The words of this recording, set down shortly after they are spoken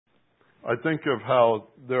I think of how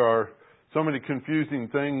there are so many confusing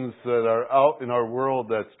things that are out in our world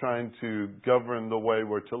that's trying to govern the way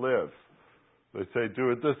we're to live. They say,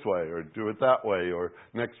 do it this way, or do it that way, or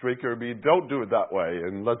next week it'll be, don't do it that way,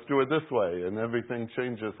 and let's do it this way, and everything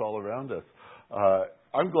changes all around us.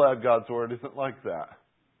 I'm glad God's Word isn't like that.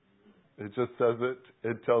 It just says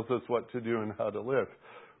it tells us what to do and how to live.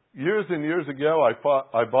 Years and years ago,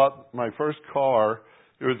 I bought my first car.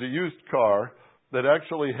 It was a used car that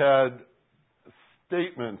actually had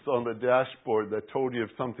statements on the dashboard that told you if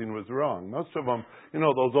something was wrong. Most of them,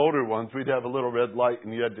 those older ones, we'd have a little red light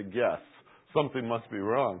and you had to guess. Something must be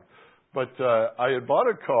wrong. But I had bought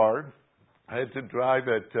a car. I had to drive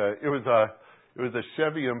it. It was a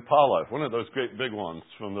Chevy Impala, one of those great big ones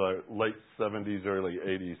from the late 70s, early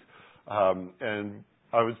 80s. And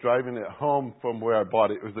I was driving it home from where I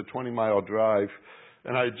bought it. It was a 20-mile drive.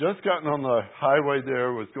 And I had just gotten on the highway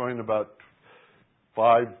there, was going about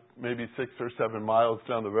 5, maybe 6 or 7 miles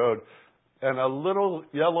down the road. And a little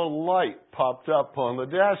yellow light popped up on the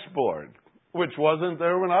dashboard, which wasn't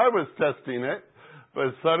there when I was testing it. But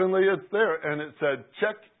suddenly it's there. And it said,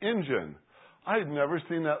 check engine. I had never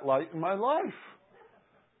seen that light in my life.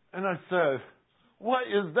 And I said, what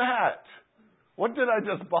is that? What did I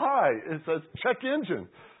just buy? It says, check engine.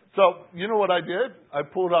 So, you know what I did? I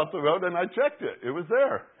pulled off the road and I checked it. It was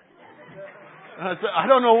there. And I said, I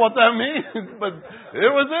don't know what that means, but it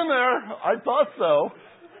was in there. I thought so.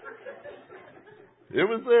 It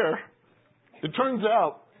was there. It turns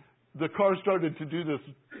out the car started to do this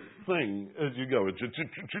thing as you go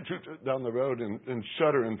down the road and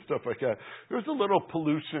shudder and stuff like that. There was a little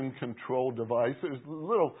pollution control device. It was a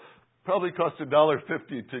little, probably cost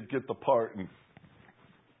 $1.50 to get the part and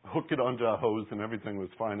hook it onto a hose, and everything was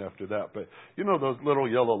fine after that. But those little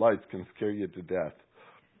yellow lights can scare you to death.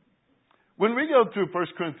 When we go through 1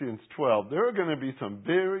 Corinthians 12, there are going to be some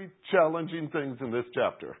very challenging things in this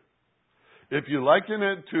chapter. If you liken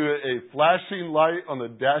it to a flashing light on the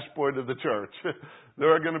dashboard of the church,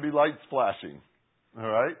 there are going to be lights flashing. All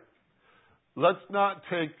right? Let's not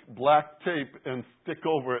take black tape and stick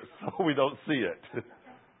over it so we don't see it.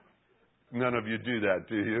 None of you do that,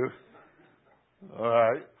 do you? All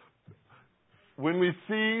right? When we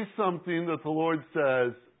see something that the Lord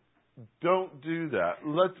says, don't do that,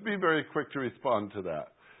 let's be very quick to respond to that.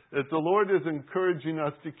 If the Lord is encouraging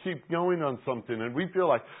us to keep going on something and we feel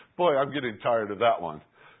like, boy, I'm getting tired of that one,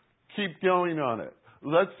 keep going on it.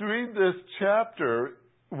 Let's read this chapter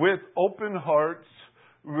with open hearts,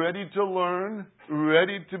 ready to learn,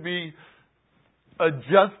 ready to be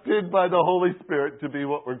adjusted by the Holy Spirit to be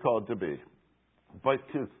what we're called to be.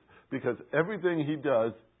 Because everything He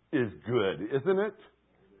does is good, isn't it?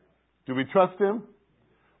 Do we trust Him?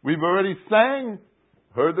 We've already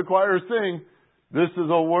heard the choir sing, this is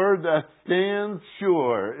a word that stands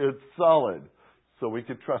sure. It's solid. So we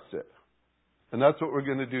can trust it. And that's what we're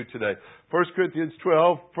going to do today. 1 Corinthians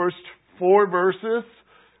 12, first 4 verses.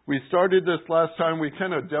 We started this last time. We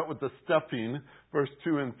kind of dealt with the stuffing, verse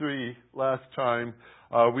 2 and 3 last time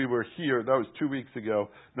we were here. That was 2 weeks ago.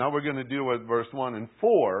 Now we're going to deal with verse 1 and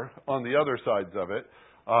 4 on the other sides of it.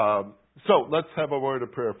 So let's have a word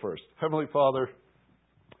of prayer first. Heavenly Father,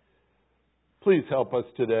 please help us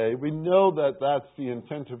today. We know that that's the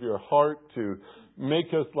intent of your heart, to make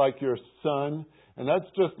us like your Son. And that's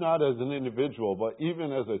just not as an individual, but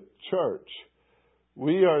even as a church.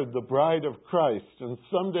 We are the bride of Christ, and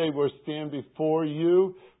someday we'll stand before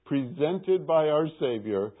you, presented by our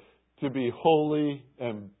Savior, to be holy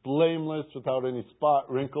and blameless, without any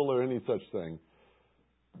spot, wrinkle, or any such thing.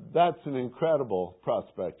 That's an incredible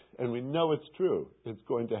prospect, and we know it's true. It's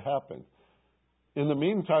going to happen. In the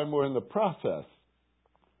meantime, we're in the process.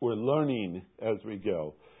 We're learning as we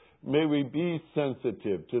go. May we be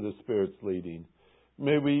sensitive to the Spirit's leading.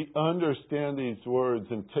 May we understand these words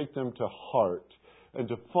and take them to heart and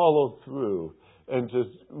to follow through and to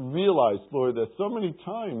realize, Lord, that so many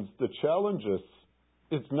times the challenges,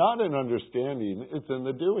 it's not in understanding, it's in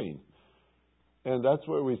the doing. And that's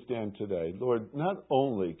where we stand today. Lord, not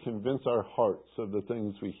only convince our hearts of the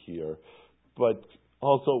things we hear, but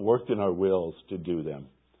also work in our wills to do them,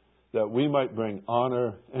 that we might bring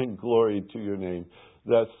honor and glory to your name,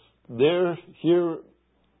 that here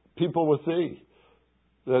people will see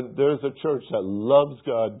that there's a church that loves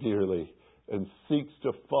God dearly and seeks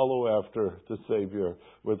to follow after the Savior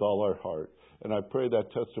with all our heart. And I pray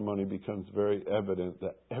that testimony becomes very evident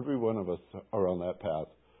that every one of us are on that path.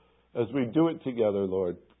 As we do it together,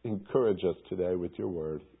 Lord, encourage us today with your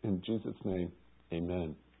word. In Jesus' name,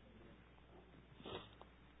 amen.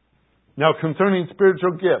 Now, concerning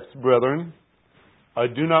spiritual gifts, brethren, I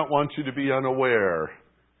do not want you to be unaware.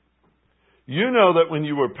 You know that when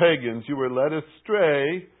you were pagans, you were led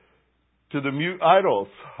astray to the mute idols.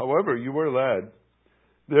 However, you were led.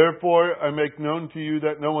 Therefore, I make known to you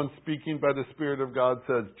that no one speaking by the Spirit of God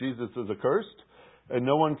says Jesus is accursed, and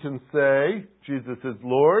no one can say Jesus is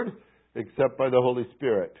Lord except by the Holy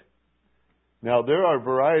Spirit. Now, there are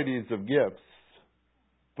varieties of gifts,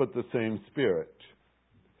 but the same Spirit.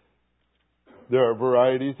 There are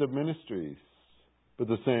varieties of ministries, but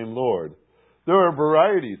the same Lord. There are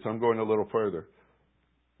varieties, I'm going a little further.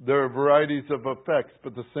 There are varieties of effects,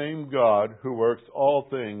 but the same God who works all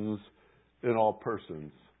things in all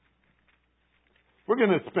persons. We're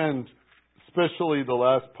going to spend especially the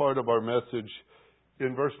last part of our message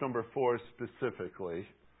in verse number 4 specifically.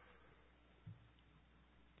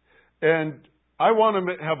 And I want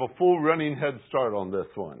to have a full running head start on this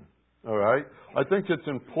one. All right? I think it's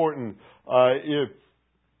important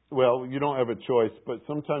you don't have a choice, but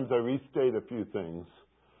sometimes I restate a few things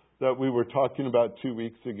that we were talking about 2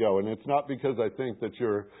 weeks ago. And it's not because I think that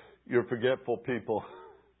you're forgetful people.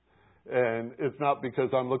 And it's not because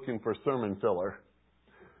I'm looking for sermon filler.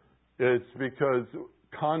 It's because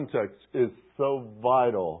context is so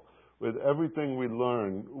vital. With everything we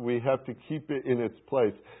learn, we have to keep it in its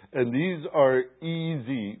place. And these are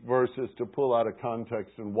easy verses to pull out of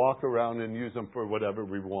context and walk around and use them for whatever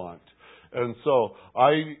we want. And so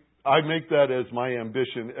I make that as my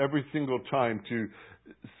ambition every single time to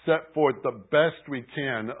set forth the best we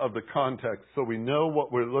can of the context so we know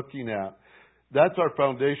what we're looking at. That's our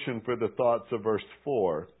foundation for the thoughts of verse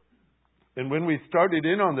 4. And when we started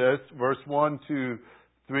in on this, verse 1, 2,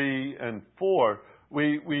 3, and 4,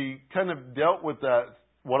 we kind of dealt with that,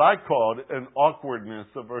 what I called an awkwardness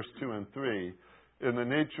of verse 2 and 3, in the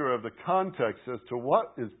nature of the context as to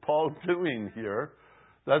what is Paul doing here.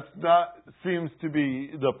 That's not seems to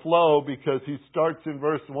be the flow, because he starts in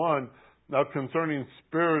verse 1, now concerning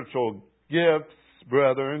spiritual gifts,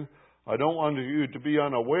 brethren, I don't want you to be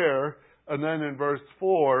unaware. And then in verse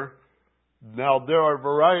 4, now there are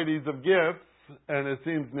varieties of gifts, and it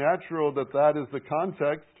seems natural that that is the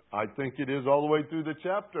context. I think it is all the way through the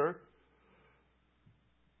chapter.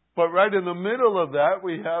 But right in the middle of that,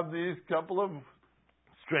 we have these couple of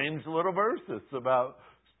strange little verses about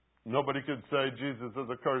nobody could say Jesus is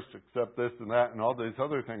accursed except this and that and all these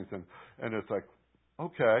other things. And it's like,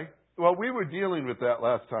 okay. Well, we were dealing with that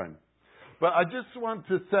last time. But I just want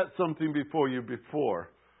to set something before you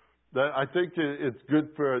that I think it's good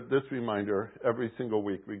for this reminder every single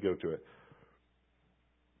week we go to it.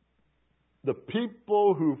 The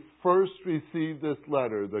people who first received this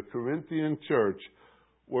letter, the Corinthian church,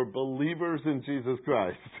 were believers in Jesus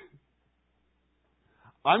Christ.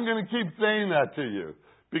 I'm going to keep saying that to you,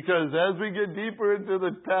 because as we get deeper into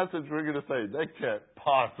the passage, we're going to say, they can't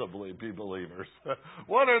possibly be believers.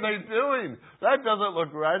 What are they doing? That doesn't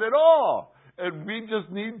look right at all. And we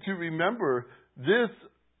just need to remember this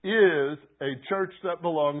is a church that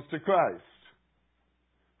belongs to Christ.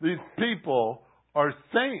 These people are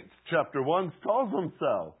saints, chapter 1 calls them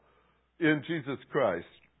so, in Jesus Christ.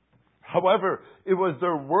 However, it was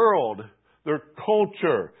their world, their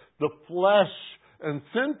culture, the flesh, and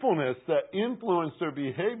sinfulness that influenced their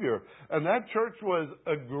behavior. And that church was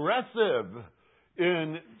aggressive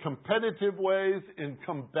in competitive ways, in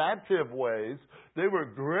combative ways. They were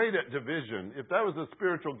great at division. If that was a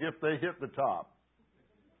spiritual gift, they hit the top.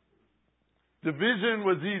 Division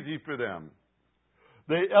was easy for them.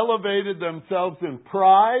 They elevated themselves in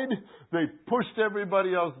pride. They pushed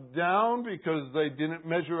everybody else down because they didn't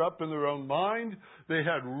measure up in their own mind. They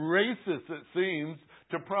had racists, it seems,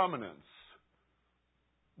 to prominence.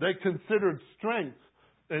 They considered strength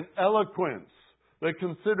and eloquence. They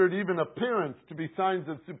considered even appearance to be signs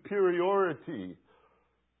of superiority.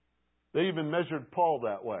 They even measured Paul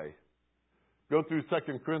that way. Go through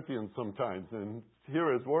 2 Corinthians sometimes and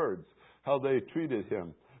hear his words, how they treated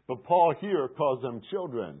him. But Paul here calls them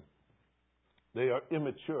children. They are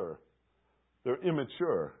immature. They're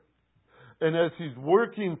immature. And as he's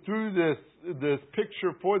working through this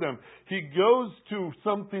picture for them, he goes to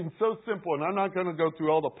something so simple. And I'm not going to go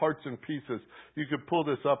through all the parts and pieces. You could pull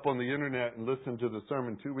this up on the internet and listen to the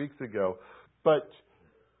sermon 2 weeks ago. But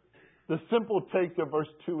the simple take of verse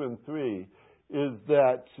 2 and 3 is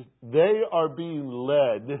that they are being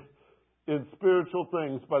led in spiritual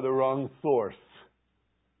things by the wrong source.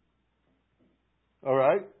 All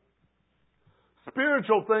right?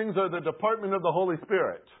 Spiritual things are the department of the Holy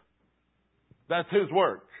Spirit. That's His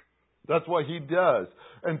work. That's what He does.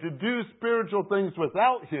 And to do spiritual things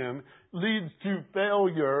without Him leads to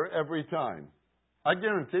failure every time. I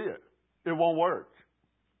guarantee it. It won't work.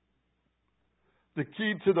 The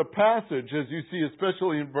key to the passage, as you see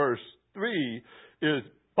especially in verse 3, is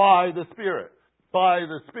by the Spirit, by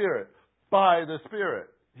the Spirit, by the Spirit.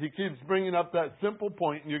 He keeps bringing up that simple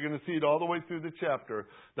point, and you're going to see it all the way through the chapter.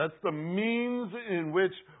 That's the means in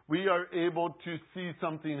which we are able to see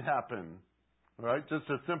something happen. All right? Just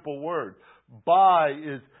a simple word. By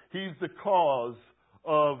is, He's the cause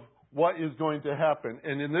of what is going to happen.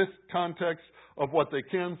 And in this context of what they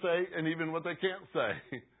can say and even what they can't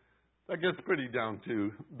say, that gets pretty down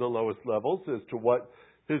to the lowest levels as to what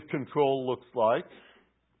His control looks like.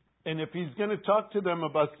 And if He's going to talk to them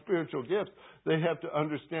about spiritual gifts, they have to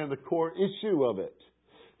understand the core issue of it.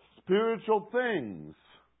 Spiritual things,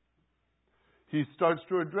 He starts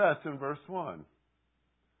to address in verse 1.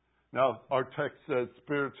 Now, our text says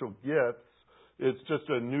spiritual gifts. It's just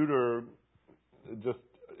a neuter,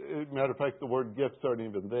 matter of fact, the word gifts aren't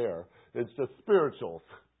even there. It's just spirituals.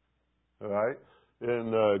 All right?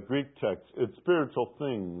 In the Greek text, it's spiritual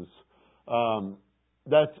things.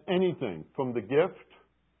 That's anything from the gift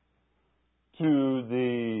to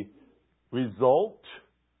the result,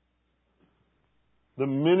 the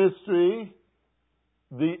ministry,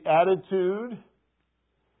 the attitude,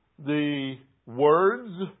 the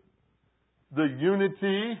words, the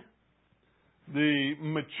unity, the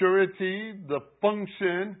maturity, the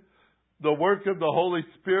function, the work of the Holy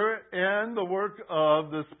Spirit, and the work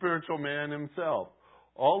of the spiritual man himself.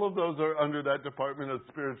 All of those are under that department of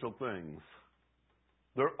spiritual things.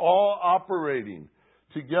 They're all operating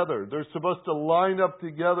together. They're supposed to line up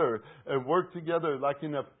together and work together like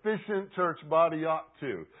an efficient church body ought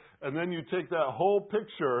to. And then you take that whole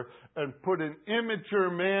picture and put an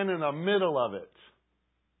immature man in the middle of it.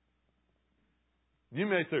 You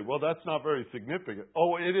may say, well, that's not very significant.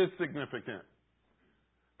 Oh, it is significant.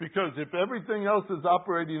 Because if everything else is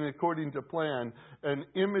operating according to plan and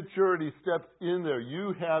immaturity steps in there,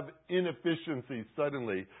 you have inefficiency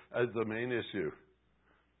suddenly as the main issue.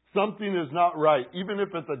 Something is not right. Even if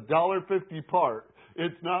it's $1.50 part,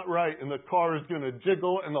 it's not right, and the car is going to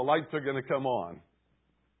jiggle and the lights are going to come on.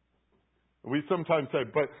 We sometimes say,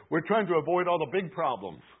 but we're trying to avoid all the big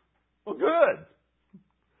problems. Well, good.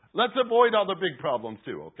 Let's avoid all the big problems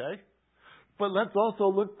too, okay? But let's also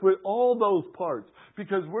look for all those parts,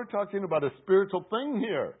 because we're talking about a spiritual thing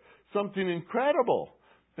here, something incredible.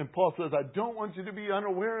 And Paul says, I don't want you to be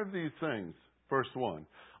unaware of these things. Verse 1.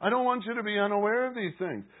 I don't want you to be unaware of these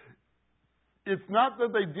things. It's not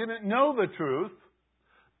that they didn't know the truth.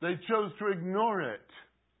 They chose to ignore it.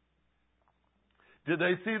 Did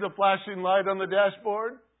they see the flashing light on the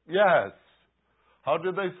dashboard? Yes. How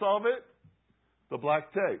did they solve it? The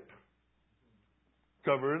black tape.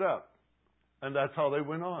 Cover it up. And that's how they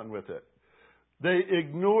went on with it. They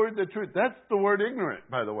ignored the truth. That's the word ignorant,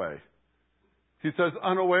 by the way. He says,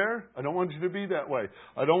 unaware, I don't want you to be that way.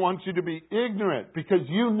 I don't want you to be ignorant because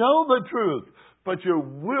you know the truth, but you're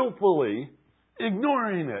willfully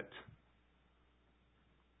ignoring it.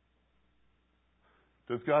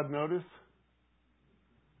 Does God notice?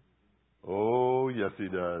 Oh, yes, He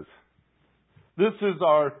does. This is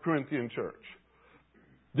our Corinthian church.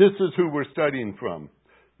 This is who we're studying from.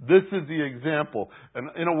 This is the example. And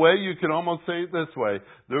in a way, you can almost say it this way.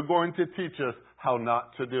 They're going to teach us how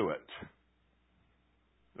not to do it.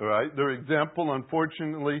 All right? Their example,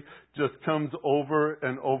 unfortunately, just comes over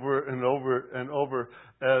and over and over and over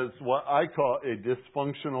as what I call a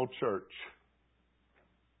dysfunctional church.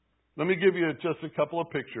 Let me give you just a couple of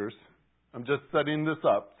pictures. I'm just setting this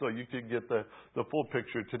up so you can get the full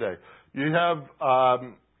picture today. You have,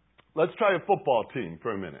 let's try a football team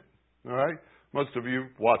for a minute. All right? Most of you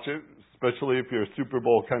watch it, especially if you're Super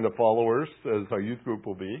Bowl kind of followers, as our youth group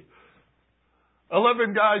will be.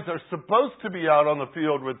 11 guys are supposed to be out on the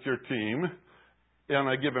field with your team in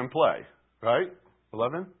a given play, right?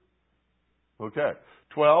 11? Okay.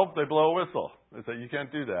 12, they blow a whistle. They say, you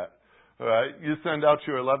can't do that. All right? You send out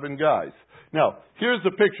your 11 guys. Now, here's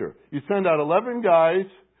the picture. You send out 11 guys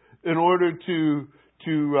in order to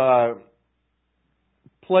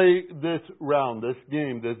play this round, this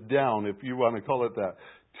game, this down, if you want to call it that.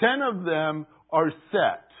 10 of them are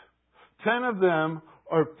set. 10 of them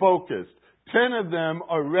are focused. 10 of them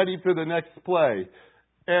are ready for the next play.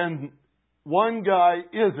 And one guy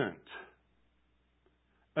isn't.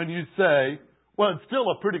 And you say, well, it's still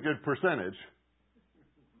a pretty good percentage.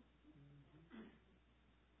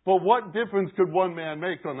 But what difference could one man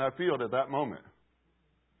make on that field at that moment?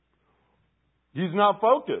 He's not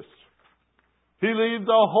focused. He leaves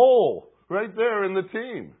a hole right there in the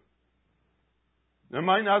team. It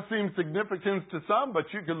might not seem significant to some, but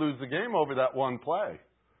you could lose the game over that one play.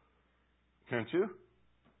 Can't you?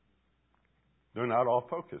 They're not all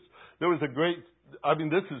focused. There was a great,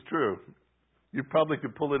 this is true. You probably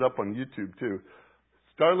could pull it up on YouTube too.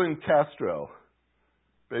 Starlin Castro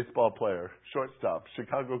baseball player, shortstop,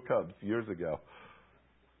 Chicago Cubs, years ago.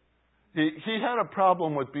 He had a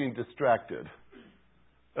problem with being distracted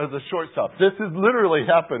as a shortstop. This has literally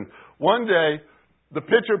happened. One day, the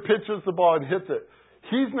pitcher pitches the ball and hits it.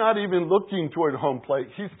 He's not even looking toward home plate.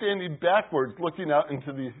 He's standing backwards looking out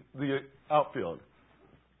into the outfield.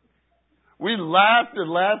 We laughed and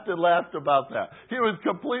laughed and laughed about that. He was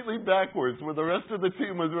completely backwards. When the rest of the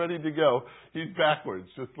team was ready to go, he's backwards,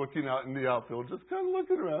 just looking out in the outfield, just kind of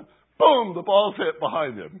looking around. Boom, the ball's hit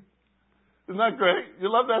behind him. Isn't that great?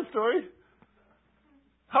 You love that story?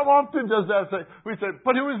 How often does that say? We say,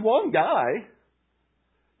 but it was one guy.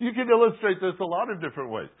 You can illustrate this a lot of different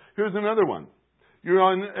ways. Here's another one. You're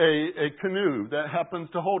on a canoe that happens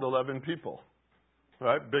to hold 11 people.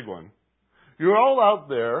 Right? Big one. You're all out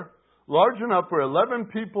there, large enough for 11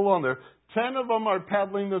 people on there. 10 of them are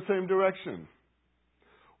paddling the same direction.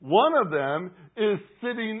 One of them is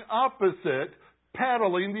sitting opposite,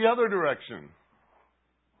 paddling the other direction.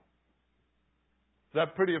 Is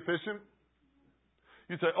that pretty efficient?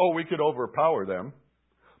 You say, oh, we could overpower them.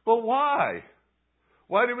 But why?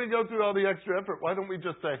 Why do we go through all the extra effort? Why don't we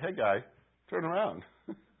just say, hey, guy, turn around?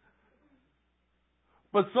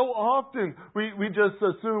 But so often we just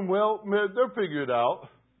assume, well, they're figured out.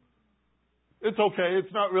 It's okay.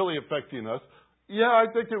 It's not really affecting us. Yeah, I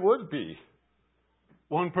think it would be.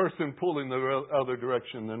 One person pulling the other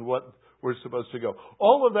direction than what we're supposed to go.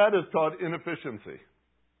 All of that is called inefficiency.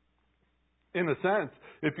 In a sense,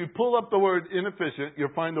 if you pull up the word inefficient,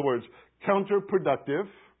 you'll find the words counterproductive.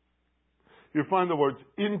 You'll find the words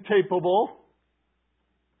incapable.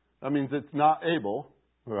 That means it's not able,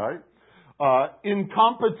 right?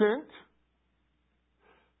 Incompetent,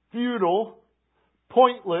 futile,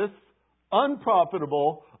 pointless,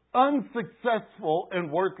 unprofitable, unsuccessful,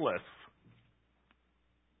 and worthless.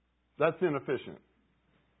 That's inefficient.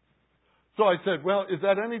 So I said, well, is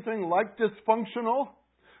that anything like dysfunctional?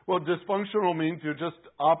 Well, dysfunctional means you're just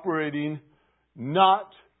operating not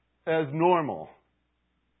as normal,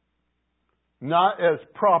 not as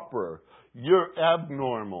proper. You're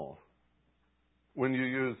abnormal when you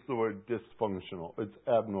use the word dysfunctional. It's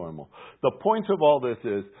abnormal. The point of all this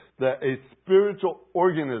is that a spiritual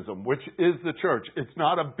organism, which is the church, it's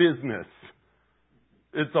not a business.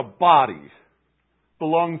 It's a body.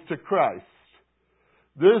 Belongs to Christ.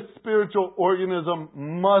 This spiritual organism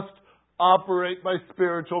must operate by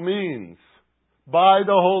spiritual means, by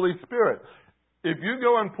the Holy Spirit. If you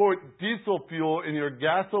go and pour diesel fuel in your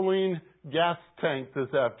gasoline gas tank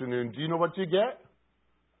this afternoon, do you know what you get?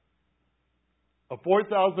 A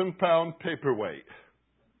 4,000-pound paperweight.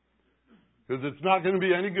 Because it's not going to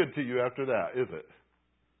be any good to you after that, is it?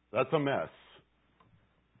 That's a mess.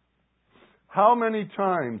 How many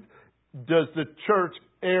times does the church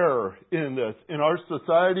err in this? In our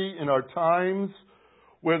society, in our times,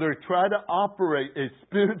 where they try to operate a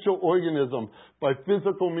spiritual organism by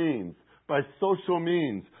physical means, by social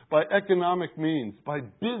means, by economic means, by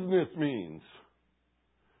business means.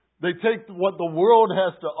 They take what the world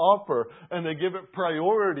has to offer and they give it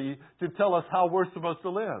priority to tell us how we're supposed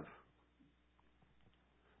to live.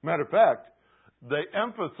 Matter of fact, they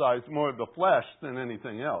emphasize more of the flesh than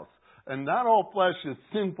anything else. And not all flesh is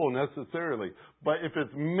sinful necessarily. But if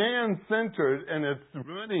it's man-centered and it's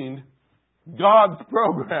running God's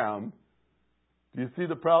program, do you see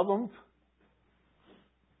the problems?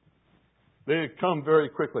 They come very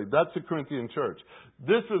quickly. That's the Corinthian church.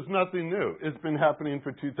 This is nothing new. It's been happening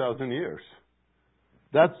for 2,000 years.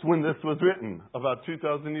 That's when this was written, about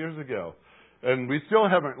 2,000 years ago. And we still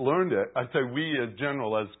haven't learned it. I say we as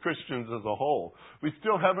general, as Christians as a whole. We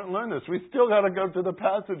still haven't learned this. We still got to go to the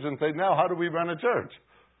passage and say, now, how do we run a church?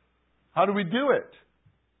 How do we do it?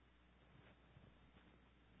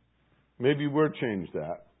 Maybe we'll change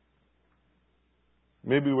that.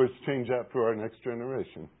 Maybe we'll change that for our next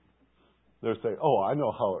generation. They'll say, oh, I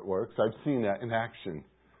know how it works. I've seen that in action.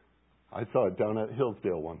 I saw it down at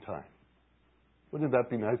Hillsdale one time. Wouldn't that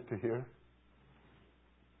be nice to hear?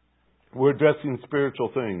 We're addressing spiritual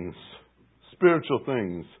things. Spiritual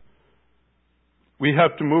things. We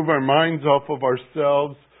have to move our minds off of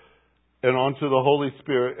ourselves and onto the Holy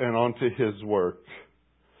Spirit and onto His work.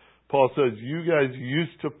 Paul says, you guys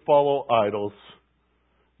used to follow idols.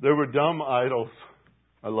 There were dumb idols.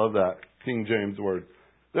 I love that King James word.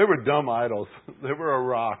 They were dumb idols. They were a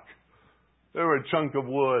rock. They were a chunk of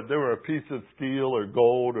wood. They were a piece of steel or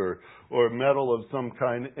gold or metal of some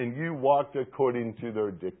kind. And you walked according to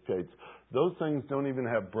their dictates. Those things don't even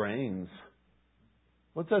have brains.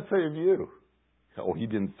 What's that say of you? Oh, he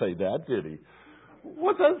didn't say that, did he?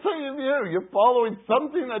 What's that saying of you? You're following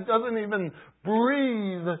something that doesn't even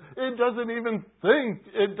breathe. It doesn't even think.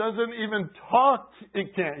 It doesn't even talk.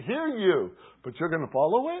 It can't hear you. But you're going to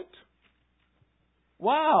follow it?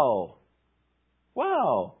 Wow.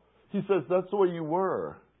 Wow. He says that's the way you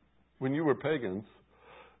were when you were pagans.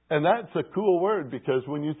 And that's a cool word because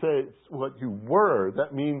when you say it's what you were,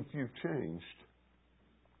 that means you've changed.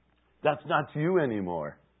 That's not you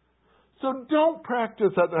anymore. So don't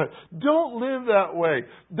practice that. Don't live that way.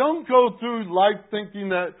 Don't go through life thinking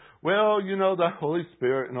that, well, you know, the Holy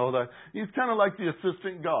Spirit and all that. He's kind of like the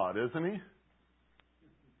assistant God, isn't he?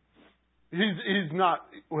 He's not,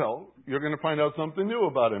 well, you're going to find out something new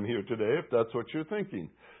about him here today if that's what you're thinking.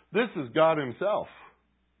 This is God himself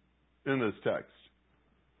in this text.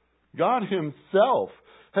 God himself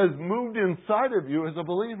has moved inside of you as a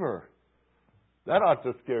believer. That ought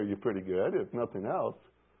to scare you pretty good, if nothing else.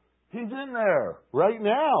 He's in there right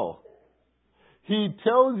now. He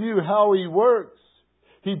tells you how he works.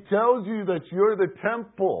 He tells you that you're the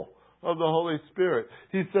temple of the Holy Spirit.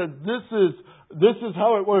 He says, this is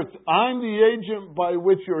how it works. I'm the agent by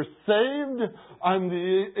which you're saved. I'm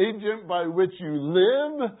the agent by which you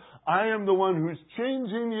live. I am the one who's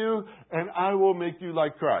changing you, and I will make you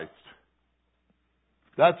like Christ.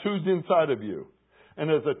 That's who's inside of you. And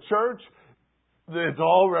as a church, it's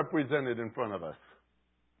all represented in front of us.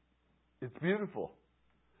 It's beautiful.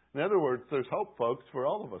 In other words, there's hope, folks, for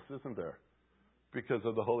all of us, isn't there? Because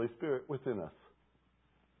of the Holy Spirit within us.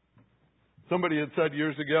 Somebody had said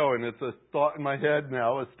years ago, and it's a thought in my head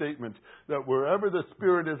now, a statement, that wherever the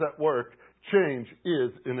Spirit is at work, change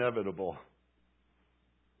is inevitable.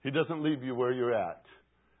 He doesn't leave you where you're at.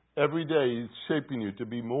 Every day He's shaping you to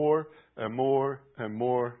be more and more and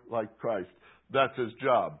more like Christ. That's His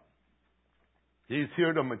job. He's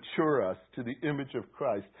here to mature us to the image of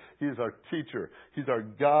Christ. He is our teacher. He's our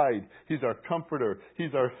guide. He's our comforter.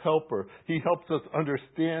 He's our helper. He helps us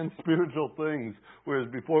understand spiritual things,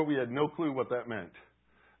 whereas before we had no clue what that meant.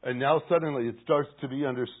 And now suddenly it starts to be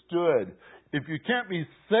understood. If you can't be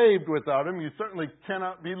saved without Him, you certainly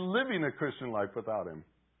cannot be living a Christian life without Him.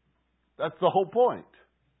 That's the whole point.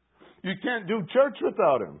 You can't do church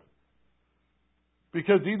without Him.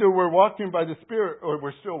 Because either we're walking by the Spirit or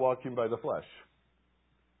we're still walking by the flesh.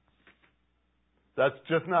 That's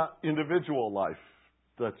just not individual life.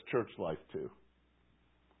 That's church life too.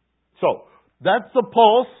 So, that's the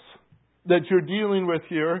pulse that you're dealing with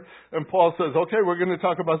here. And Paul says, okay, we're going to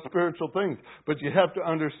talk about spiritual things. But you have to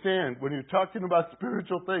understand, when you're talking about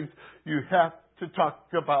spiritual things, you have to talk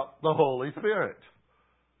about the Holy Spirit.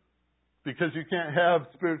 Because you can't have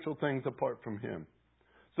spiritual things apart from Him.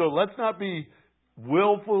 So let's not be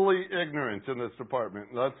willfully ignorant in this department.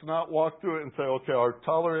 Let's not walk through it and say, okay, I'll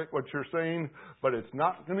tolerate what you're saying, but it's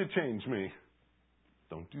not going to change me.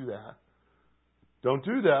 Don't do that. Don't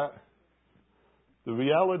do that. The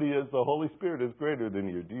reality is the Holy Spirit is greater than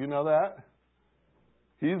you. Do you know that?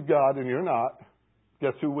 He's God and you're not.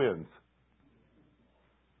 Guess who wins?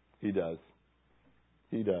 He does.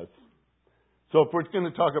 He does. So if we're going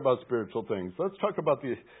to talk about spiritual things, let's talk about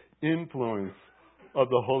the influence of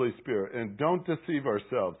the Holy Spirit. And don't deceive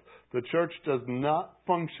ourselves. The church does not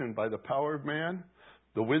function by the power of man,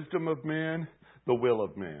 the wisdom of man, the will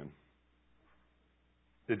of man.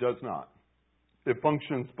 It does not. It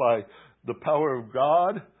functions by the power of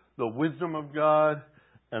God, the wisdom of God,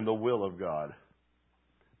 and the will of God.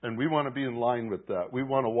 And we want to be in line with that. We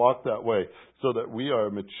want to walk that way so that we are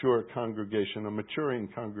a mature congregation, a maturing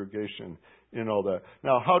congregation in all that.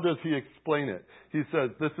 Now, how does he explain it? He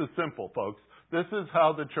says, this is simple, folks. This is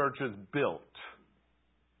how the church is built.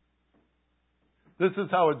 This is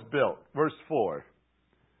how it's built. Verse 4.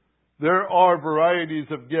 There are varieties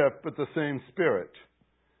of gift, but the same Spirit.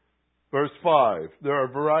 Verse 5. There are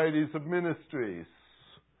varieties of ministries,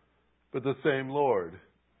 but the same Lord.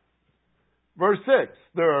 Verse 6.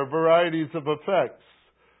 There are varieties of effects,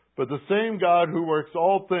 but the same God who works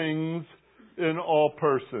all things in all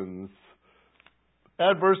persons.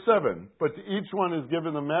 Add verse 7. But to each one is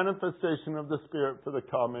given the manifestation of the Spirit for the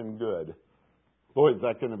common good. Boy, is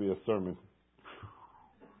that going to be a sermon.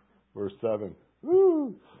 Verse 7.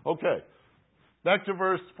 Woo. Okay. Back to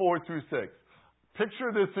verse 4 through 6.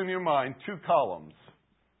 Picture this in your mind, 2 columns.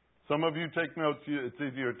 Some of you take notes. It's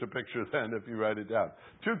easier to picture then if you write it down.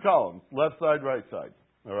 2 columns, left side, right side.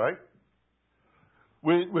 All right?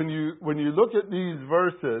 When you look at these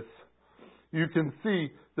verses, you can see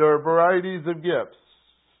there are varieties of gifts,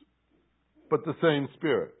 but the same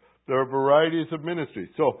Spirit. There are varieties of ministries.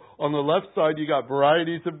 So on the left side, you got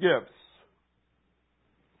varieties of gifts.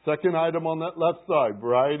 Second item on that left side,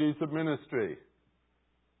 varieties of ministry.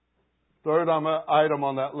 Third item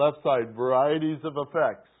on that left side, varieties of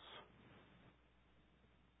effects.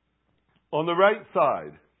 On the right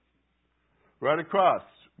side, right across,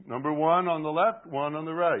 number 1 on the left, 1 on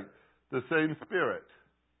the right. The same Spirit.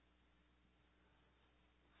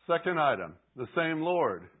 Second item, the same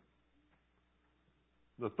Lord.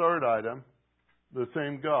 The third item, the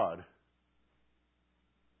same God.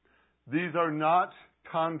 These are not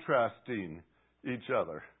contrasting each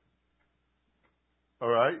other. All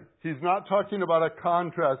right? He's not talking about a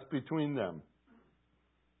contrast between them.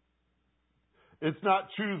 It's not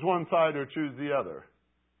choose one side or choose the other.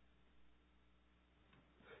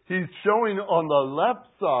 He's showing on the left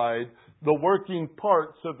side the working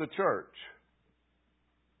parts of the church.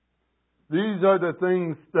 These are the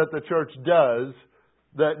things that the church does,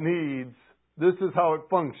 that needs. This is how it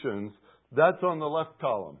functions. That's on the left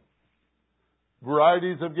column.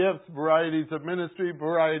 Varieties of gifts, varieties of ministry,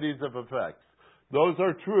 varieties of effects. Those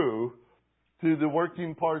are true to the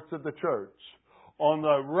working parts of the church. On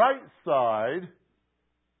the right side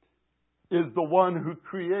is the one who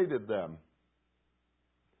created them.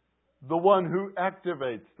 The one who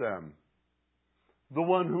activates them. The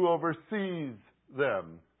one who oversees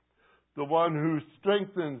them. The one who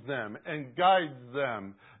strengthens them and guides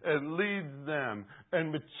them and leads them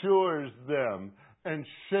and matures them and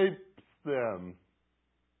shapes them.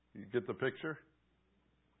 You get the picture?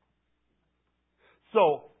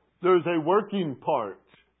 So, there's a working part,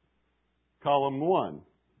 column 1.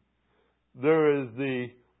 There is the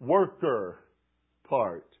worker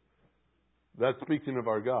part. That's speaking of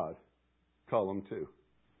our God, column 2.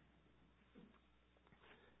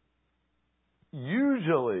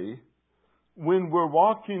 Usually, when we're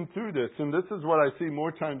walking through this, and this is what I see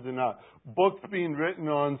more times than not, books being written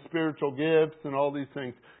on spiritual gifts and all these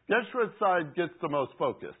things, guess what side gets the most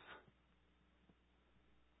focus?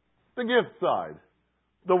 The gift side.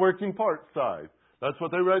 The working part side. That's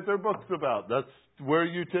what they write their books about. That's where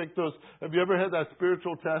you take those. Have you ever had that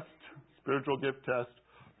spiritual test, spiritual gift test?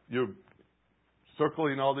 You're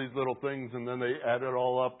circling all these little things and then they add it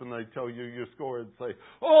all up and they tell you your score and say,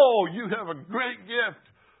 oh, you have a great gift.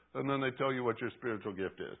 And then they tell you what your spiritual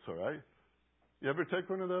gift is, all right? You ever take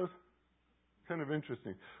one of those? Kind of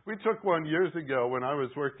interesting. We took one years ago when I was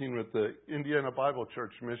working with the Indiana Bible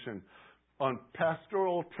Church Mission on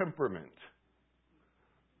pastoral temperament.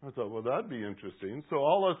 I thought, well, that'd be interesting. So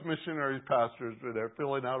all us missionary pastors were there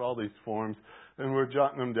filling out all these forms, and we're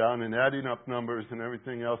jotting them down and adding up numbers and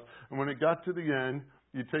everything else. And when it got to the end,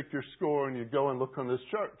 you take your score and you go and look on this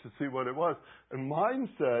chart to see what it was. And mine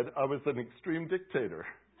said I was an extreme dictator.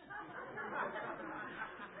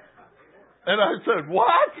 And I said,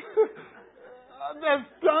 what? That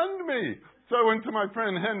stunned me. So I went to my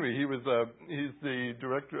friend Henry. He's the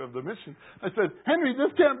director of the mission. I said, Henry,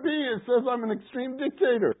 this can't be. It says I'm an extreme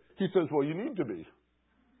dictator. He says, well, you need to be.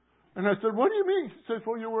 And I said, what do you mean? He says,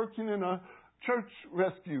 well, you're working in a church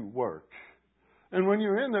rescue work. And when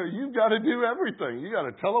you're in there, you've got to do everything. You got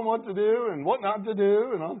to tell them what to do and what not to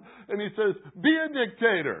do. And he says, be a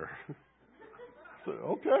dictator. I said,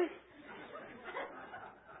 okay.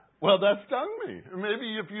 Well, that stung me.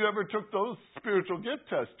 Maybe if you ever took those spiritual gift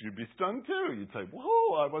tests, you'd be stunned too. You'd say,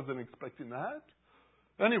 whoa, I wasn't expecting that.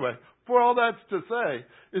 Anyway, for all that's to say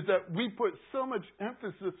is that we put so much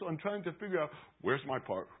emphasis on trying to figure out, where's my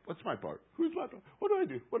part? What's my part? Who's my part? What do I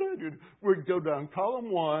do? What do I do? We go down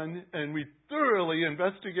column 1 and we thoroughly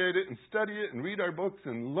investigate it and study it and read our books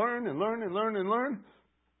and learn and learn and learn and learn.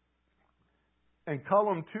 And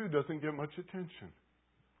column 2 doesn't get much attention.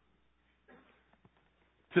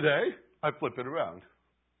 Today, I flip it around.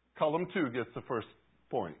 Column 2 gets the first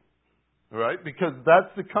point. All right? Because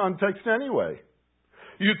that's the context anyway.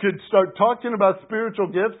 You could start talking about spiritual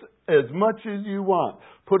gifts as much as you want.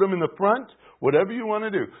 Put them in the front, whatever you want to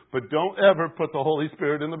do. But don't ever put the Holy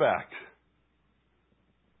Spirit in the back.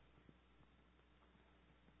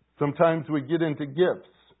 Sometimes we get into gifts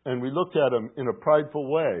and we look at them in a prideful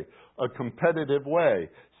way, a competitive way.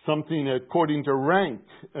 Something according to rank,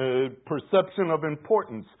 perception of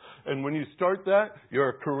importance. And when you start that, you're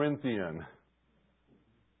a Corinthian.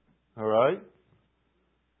 All right?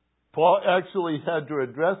 Paul actually had to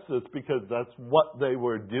address this because that's what they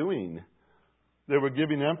were doing. They were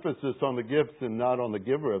giving emphasis on the gifts and not on the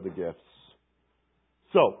giver of the gifts.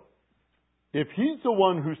 So, if he's the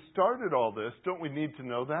one who started all this, don't we need to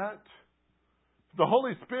know that? The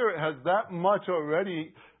Holy Spirit has that much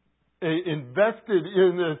already invested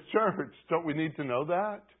in this church. Don't we need to know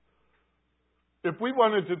that? If we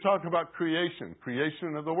wanted to talk about creation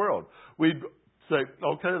of the world, we'd say,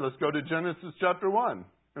 okay, let's go to Genesis chapter 1.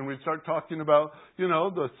 And we'd start talking about,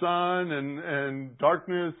 the sun and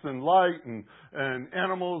darkness and light and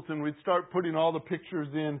animals. And we'd start putting all the pictures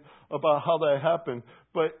in about how that happened.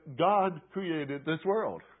 But God created this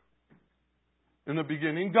world. In the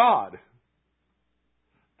beginning, God.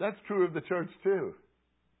 That's true of the church too.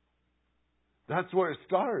 That's where it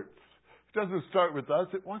starts. It doesn't start with us.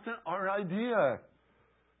 It wasn't our idea.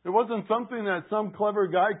 It wasn't something that some clever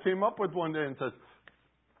guy came up with one day and says,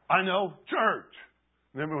 I know, church.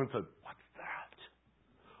 And everyone said, what's that?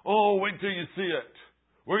 Oh, wait till you see it.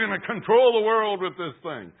 We're going to control the world with this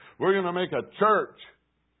thing. We're going to make a church.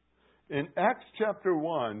 In Acts chapter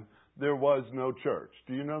 1, there was no church.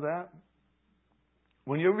 Do you know that?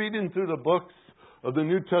 When you're reading through the books of the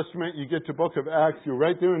New Testament, you get to book of Acts, you're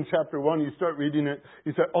right there in chapter 1, you start reading it,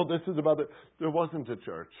 you say, oh, this is about it. There wasn't a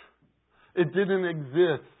church. It didn't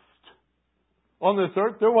exist. On this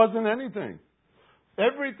earth, there wasn't anything.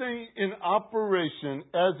 Everything in operation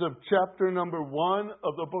as of chapter number 1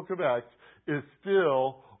 of the book of Acts is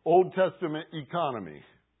still Old Testament economy.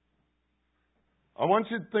 I want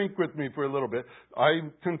you to think with me for a little bit. I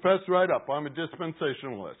confess right up, I'm a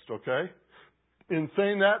dispensationalist, okay? In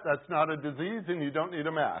saying that, that's not a disease and you don't need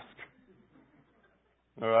a mask.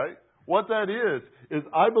 All right? What that is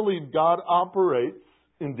I believe God operates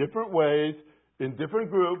in different ways, in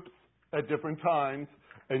different groups, at different times,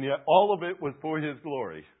 and yet all of it was for His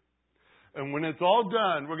glory. And when it's all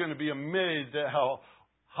done, we're going to be amazed at how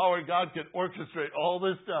our God can orchestrate all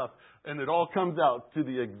this stuff, and it all comes out to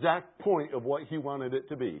the exact point of what He wanted it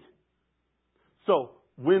to be. So,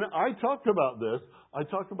 when I talk about this, I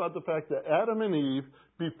talk about the fact that Adam and Eve,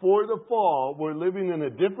 before the fall, were living in a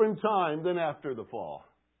different time than after the fall.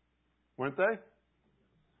 Weren't they?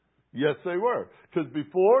 Yes, they were. Because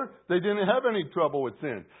before, they didn't have any trouble with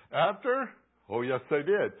sin. After, oh yes, they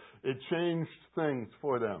did. It changed things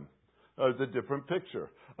for them. It was a different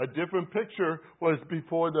picture. A different picture was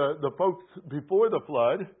before the folks before the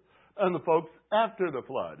flood and the folks after the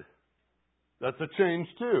flood. That's a change,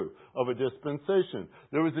 too, of a dispensation.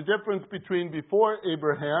 There was a difference between before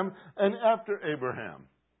Abraham and after Abraham.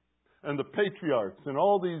 And the patriarchs and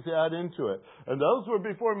all these add into it. And those were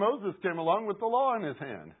before Moses came along with the law in his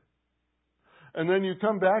hand. And then you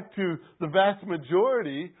come back to the vast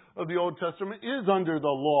majority of the Old Testament is under the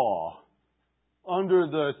law, under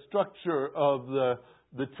the structure of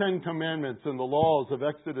the Ten Commandments and the laws of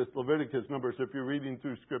Exodus, Leviticus, Numbers. If you're reading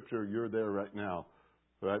through Scripture, you're there right now.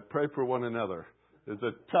 Right? Pray for one another. It's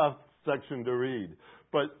a tough section to read.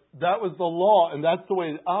 But that was the law, and that's the way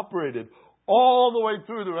it operated all the way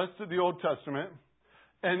through the rest of the Old Testament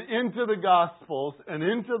and into the Gospels and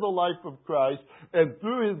into the life of Christ and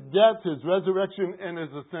through His death, His resurrection, and His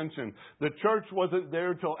ascension. The church wasn't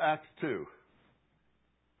there till Acts 2.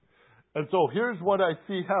 And so here's what I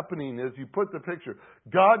see happening as you put the picture.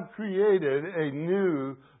 God created a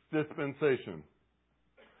new dispensation.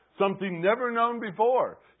 Something never known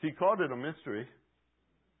before. He called it a mystery.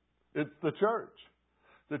 It's the church.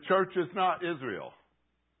 The church is not Israel.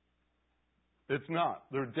 It's not.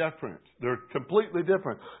 They're different. They're completely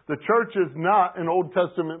different. The church is not an Old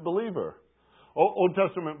Testament believer. Old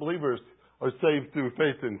Testament believers are saved through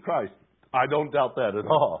faith in Christ. I don't doubt that at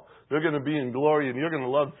all. They're going to be in glory and you're going to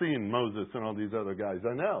love seeing Moses and all these other guys.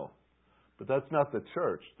 I know. But that's not the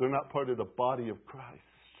church. They're not part of the body of Christ.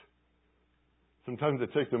 Sometimes it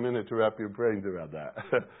takes a minute to wrap your brains around that.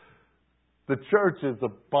 The church is the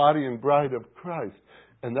body and bride of Christ.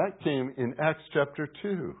 And that came in Acts chapter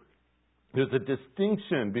 2. There's a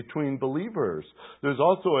distinction between believers. There's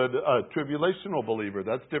also a tribulational believer.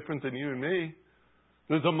 That's different than you and me.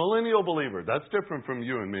 There's a millennial believer. That's different from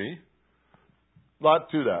you and me. A lot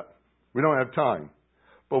to that. We don't have time.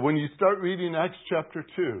 But when you start reading Acts chapter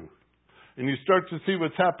 2, and you start to see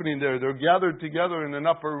what's happening there, they're gathered together in an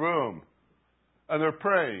upper room. And they're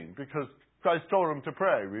praying because Christ told them to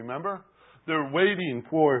pray, remember? They're waiting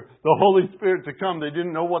for the Holy Spirit to come. They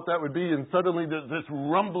didn't know what that would be. And suddenly there's this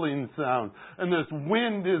rumbling sound. And this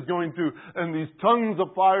wind is going through. And these tongues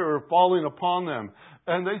of fire are falling upon them.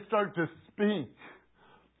 And they start to speak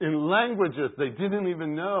in languages they didn't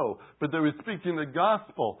even know. But they were speaking the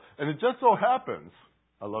gospel. And it just so happens,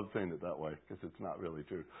 I love saying it that way because it's not really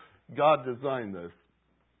true. God designed this.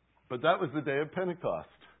 But that was the day of Pentecost.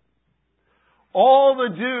 All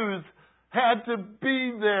the Jews had to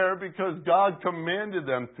be there because God commanded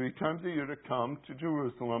them 3 times a year to come to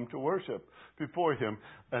Jerusalem to worship before Him.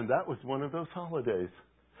 And that was one of those holidays.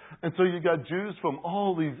 And so you got Jews from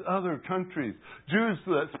all these other countries, Jews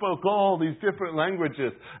that spoke all these different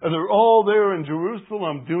languages, and they're all there in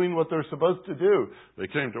Jerusalem doing what they're supposed to do. They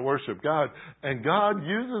came to worship God. And God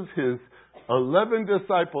uses His 11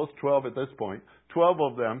 disciples, 12 at this point, 12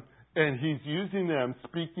 of them, and he's using them,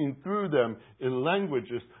 speaking through them in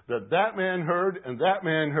languages that man heard, and that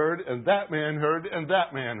man heard, and that man heard, and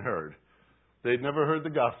that man heard. They'd never heard the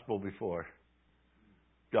gospel before.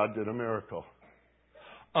 God did a miracle.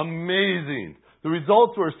 Amazing. The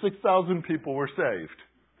results were 6,000 people were saved.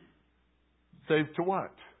 Saved to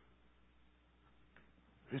what?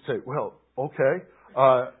 You say, well, okay.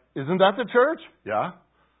 Isn't that the church? Yeah.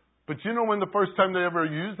 But you know when the first time they ever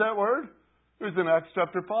used that word? It was in Acts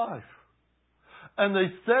chapter 5. And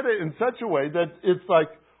they said it in such a way that it's like,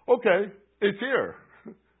 okay, it's here.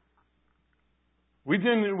 We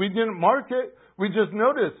didn't mark it. We just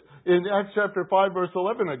noticed in Acts chapter 5 verse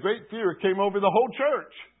 11, a great fear came over the whole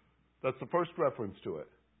church. That's the first reference to it.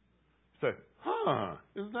 You say,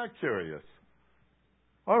 isn't that curious?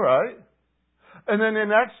 All right. And then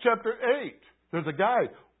in Acts chapter 8, there's a guy,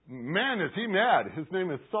 man, is he mad. His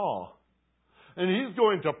name is Saul. And he's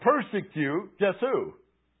going to persecute, guess who?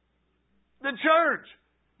 The church.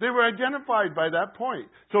 They were identified by that point.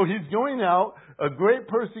 So he's going out. A great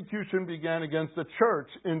persecution began against the church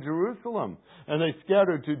in Jerusalem. And they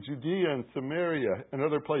scattered to Judea and Samaria and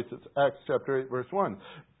other places. Acts chapter 8, verse 1.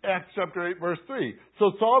 Acts chapter 8, verse 3.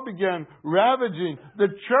 So Saul began ravaging the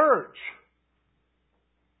church.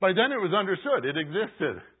 By then it was understood. It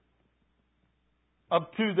existed.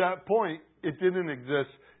 Up to that point, it didn't exist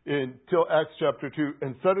until Acts chapter 2.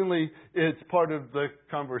 And suddenly, it's part of the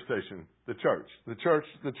conversation. The church. The church.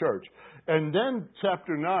 The church. And then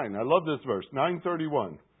chapter 9. I love this verse.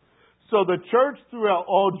 9:31. So the church throughout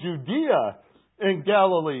all Judea and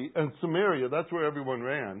Galilee and Samaria. That's where everyone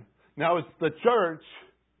ran. Now it's the church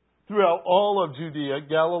throughout all of Judea,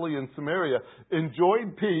 Galilee, and Samaria.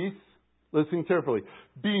 Enjoyed peace. Listen carefully.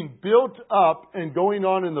 Being built up and going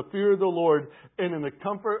on in the fear of the Lord and in the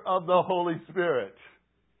comfort of the Holy Spirit.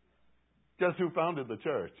 Guess who founded the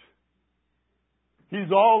church? He's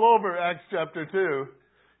all over Acts chapter 2.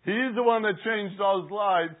 He's the one that changed those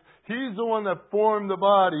lives. He's the one that formed the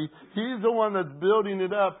body. He's the one that's building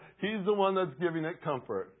it up. He's the one that's giving it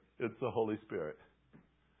comfort. It's the Holy Spirit.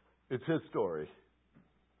 It's His story.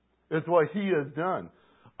 It's what He has done.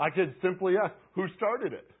 I could simply ask, who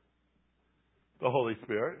started it? The Holy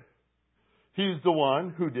Spirit. He's the one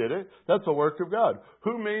who did it. That's a work of God.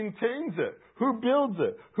 Who maintains it? Who builds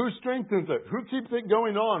it? Who strengthens it? Who keeps it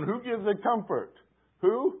going on? Who gives it comfort?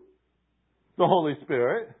 Who? The Holy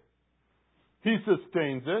Spirit. He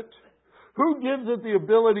sustains it. Who gives it the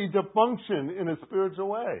ability to function in a spiritual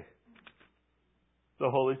way? The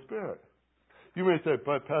Holy Spirit. You may say,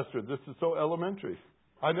 but Pastor, this is so elementary.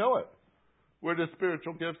 I know it. Where do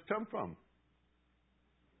spiritual gifts come from?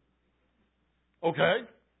 Okay.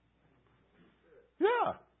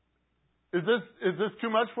 Yeah. Is this too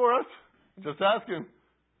much for us? Just asking.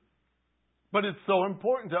 But it's so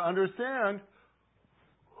important to understand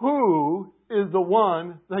who is the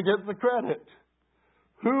one that gets the credit.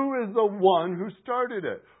 Who is the one who started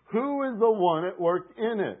it? Who is the one at work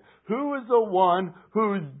in it? Who is the one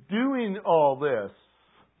who is doing all this?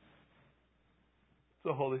 It's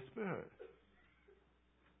the Holy Spirit.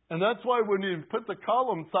 And that's why when you put the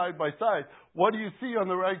columns side by side, what do you see on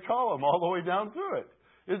the right column all the way down through it?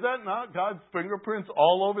 Is that not God's fingerprints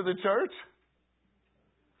all over the church?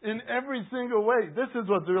 In every single way. This is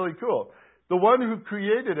what's really cool. The one who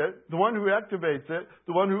created it, the one who activates it,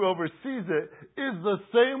 the one who oversees it, is the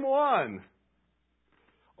same one.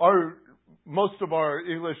 Most of our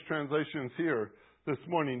English translations here this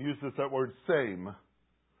morning uses that word same.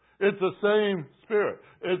 It's the same Spirit.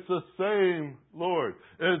 It's the same Lord.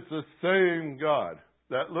 It's the same God.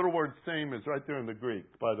 That little word same is right there in the Greek,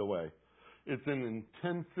 by the way. It's an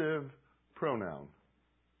intensive pronoun.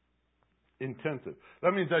 Intensive.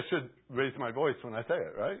 That means I should raise my voice when I say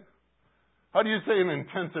it, right? How do you say an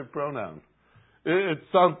intensive pronoun? It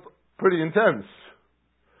sounds pretty intense.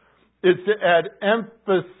 It's to add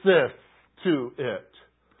emphasis to it.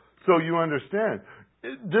 So you understand.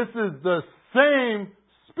 This is the same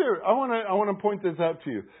Spirit. I want to point this out to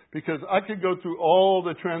you because I could go through all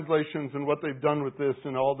the translations and what they've done with this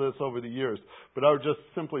and all this over the years. But I would just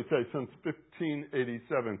simply say since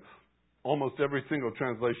 1587, almost every single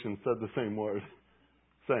translation said the same word.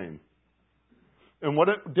 Same. And what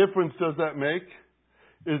difference does that make?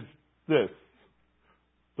 Is this.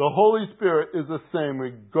 The Holy Spirit is the same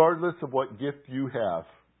regardless of what gift you have.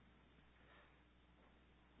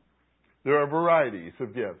 There are varieties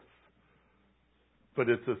of gifts, but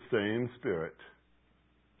it's the same Spirit.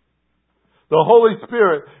 The Holy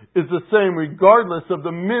Spirit is the same regardless of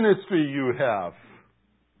the ministry you have.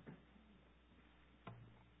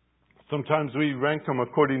 Sometimes we rank them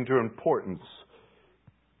according to importance.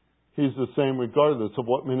 He's the same regardless of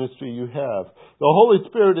what ministry you have. The Holy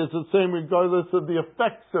Spirit is the same regardless of the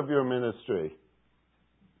effects of your ministry.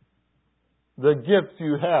 The gifts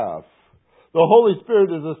you have. The Holy Spirit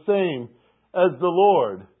is the same as the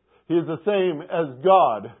Lord. He is the same as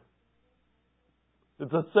God.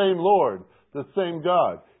 It's the same Lord, the same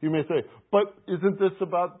God. You may say, but isn't this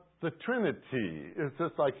about the Trinity? Is this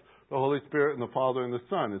like the Holy Spirit and the Father and the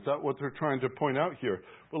Son? Is that what they're trying to point out here?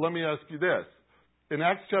 Well, let me ask you this. In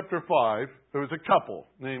Acts chapter 5, there was a couple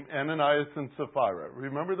named Ananias and Sapphira.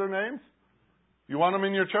 Remember their names? You want them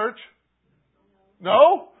in your church?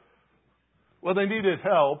 No? Well, they needed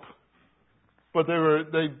help, but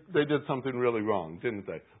they did something really wrong, didn't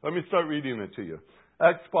they? Let me start reading it to you.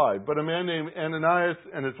 Acts 5. But a man named Ananias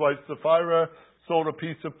and his wife Sapphira sold a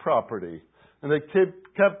piece of property, and they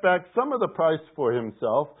kept back some of the price for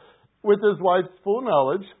himself with his wife's full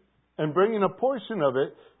knowledge, and bringing a portion of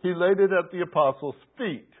it, he laid it at the apostles'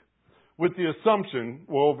 feet. With the assumption,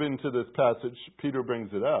 woven into this passage, Peter brings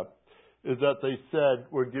it up, is that they said,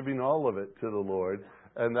 we're giving all of it to the Lord,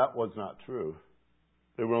 and that was not true.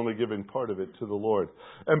 They were only giving part of it to the Lord.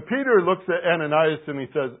 And Peter looks at Ananias and he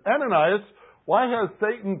says, Ananias, why has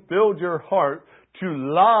Satan filled your heart to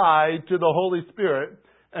lie to the Holy Spirit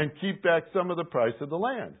and keep back some of the price of the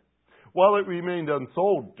land? While it remained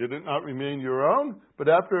unsold, did it not remain your own? But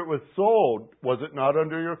after it was sold, was it not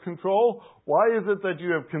under your control? Why is it that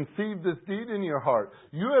you have conceived this deed in your heart?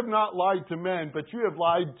 You have not lied to men, but you have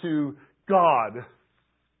lied to God.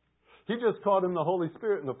 He just called him the Holy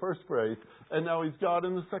Spirit in the first phrase, and now he's God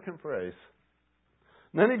in the second phrase.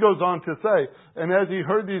 And then he goes on to say, and as he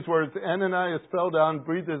heard these words, Ananias fell down,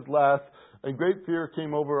 breathed his last, and great fear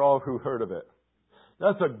came over all who heard of it.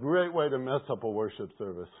 That's a great way to mess up a worship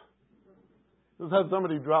service. Just have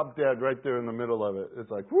somebody drop dead right there in the middle of it. It's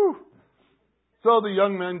like, whew. So the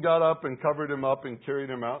young men got up and covered him up and carried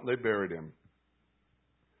him out, and they buried him.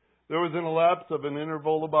 There was an elapse of an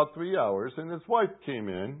interval about 3 hours, and his wife came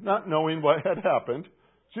in, not knowing what had happened.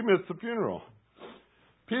 She missed the funeral.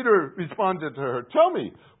 Peter responded to her, tell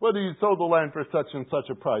me whether you sold the land for such and such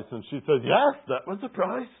a price. And she said, yes, that was the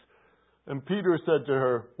price. And Peter said to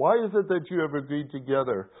her, why is it that you have agreed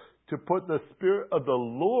together to put the Spirit of the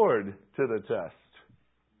Lord to the test?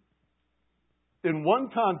 In one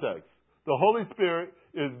context, the Holy Spirit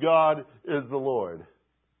is God, is the Lord.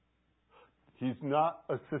 He's not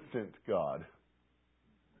assistant God.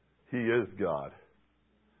 He is God.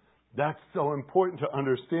 That's so important to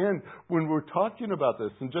understand when we're talking about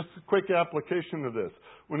this. And just a quick application of this.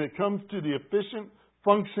 When it comes to the efficient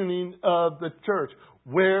functioning of the church,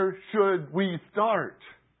 where should we start?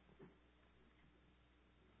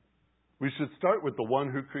 We should start with the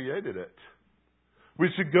one who created it. We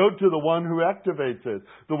should go to the one who activates it,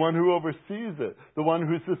 the one who oversees it, the one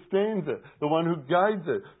who sustains it, the one who guides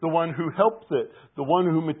it, the one who helps it, the one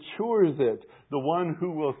who matures it, the one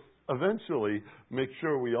who will eventually make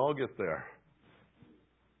sure we all get there.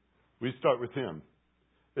 We start with Him.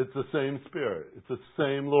 It's the same Spirit. It's the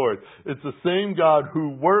same Lord. It's the same God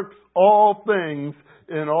who works all things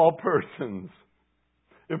in all persons.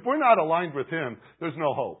 If we're not aligned with Him, there's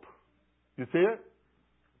no hope. You see it?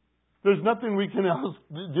 There's nothing we can else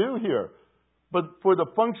do here. But for the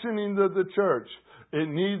functioning of the church, it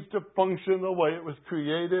needs to function the way it was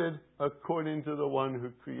created according to the one who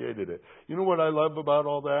created it. You know what I love about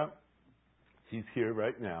all that? He's here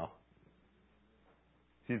right now.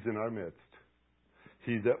 He's in our midst.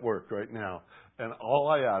 He's at work right now. And all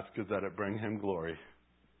I ask is that it bring Him glory.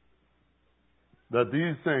 That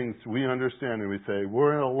these things we understand and we say,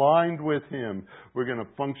 we're aligned with Him. We're going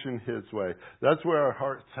to function His way. That's where our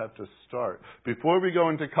hearts have to start. Before we go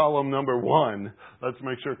into column number 1, let's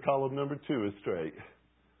make sure column number 2 is straight.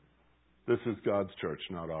 This is God's church,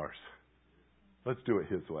 not ours. Let's do it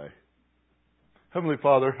His way. Heavenly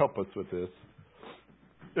Father, help us with this.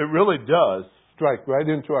 It really does strike right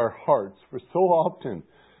into our hearts. For so often,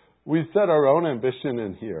 we set our own ambition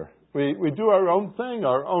in here. We do our own thing,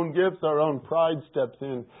 our own gifts, our own pride steps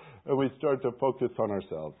in, and we start to focus on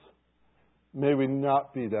ourselves. May we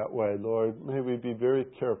not be that way, Lord. May we be very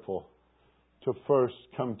careful to first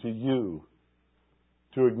come to You,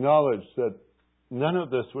 to acknowledge that none of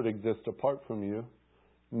this would exist apart from You.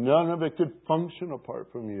 None of it could function apart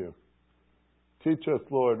from You. Teach us,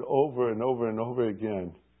 Lord, over and over and over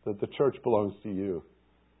again that the church belongs to You.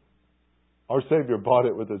 Our Savior bought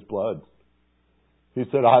it with His blood. He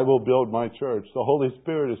said, I will build my church. The Holy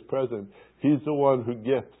Spirit is present. He's the one who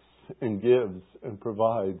gifts and gives and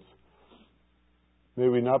provides. May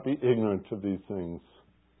we not be ignorant of these things,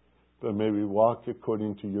 but may we walk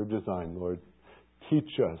according to Your design, Lord. Teach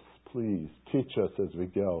us, please. Teach us as we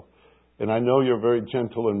go. And I know you're very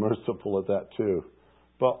gentle and merciful at that too.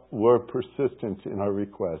 But we're persistent in our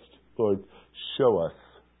request. Lord, show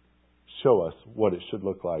us what it should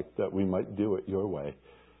look like, that we might do it your way.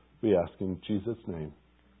 We ask in Jesus' name.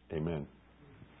 Amen.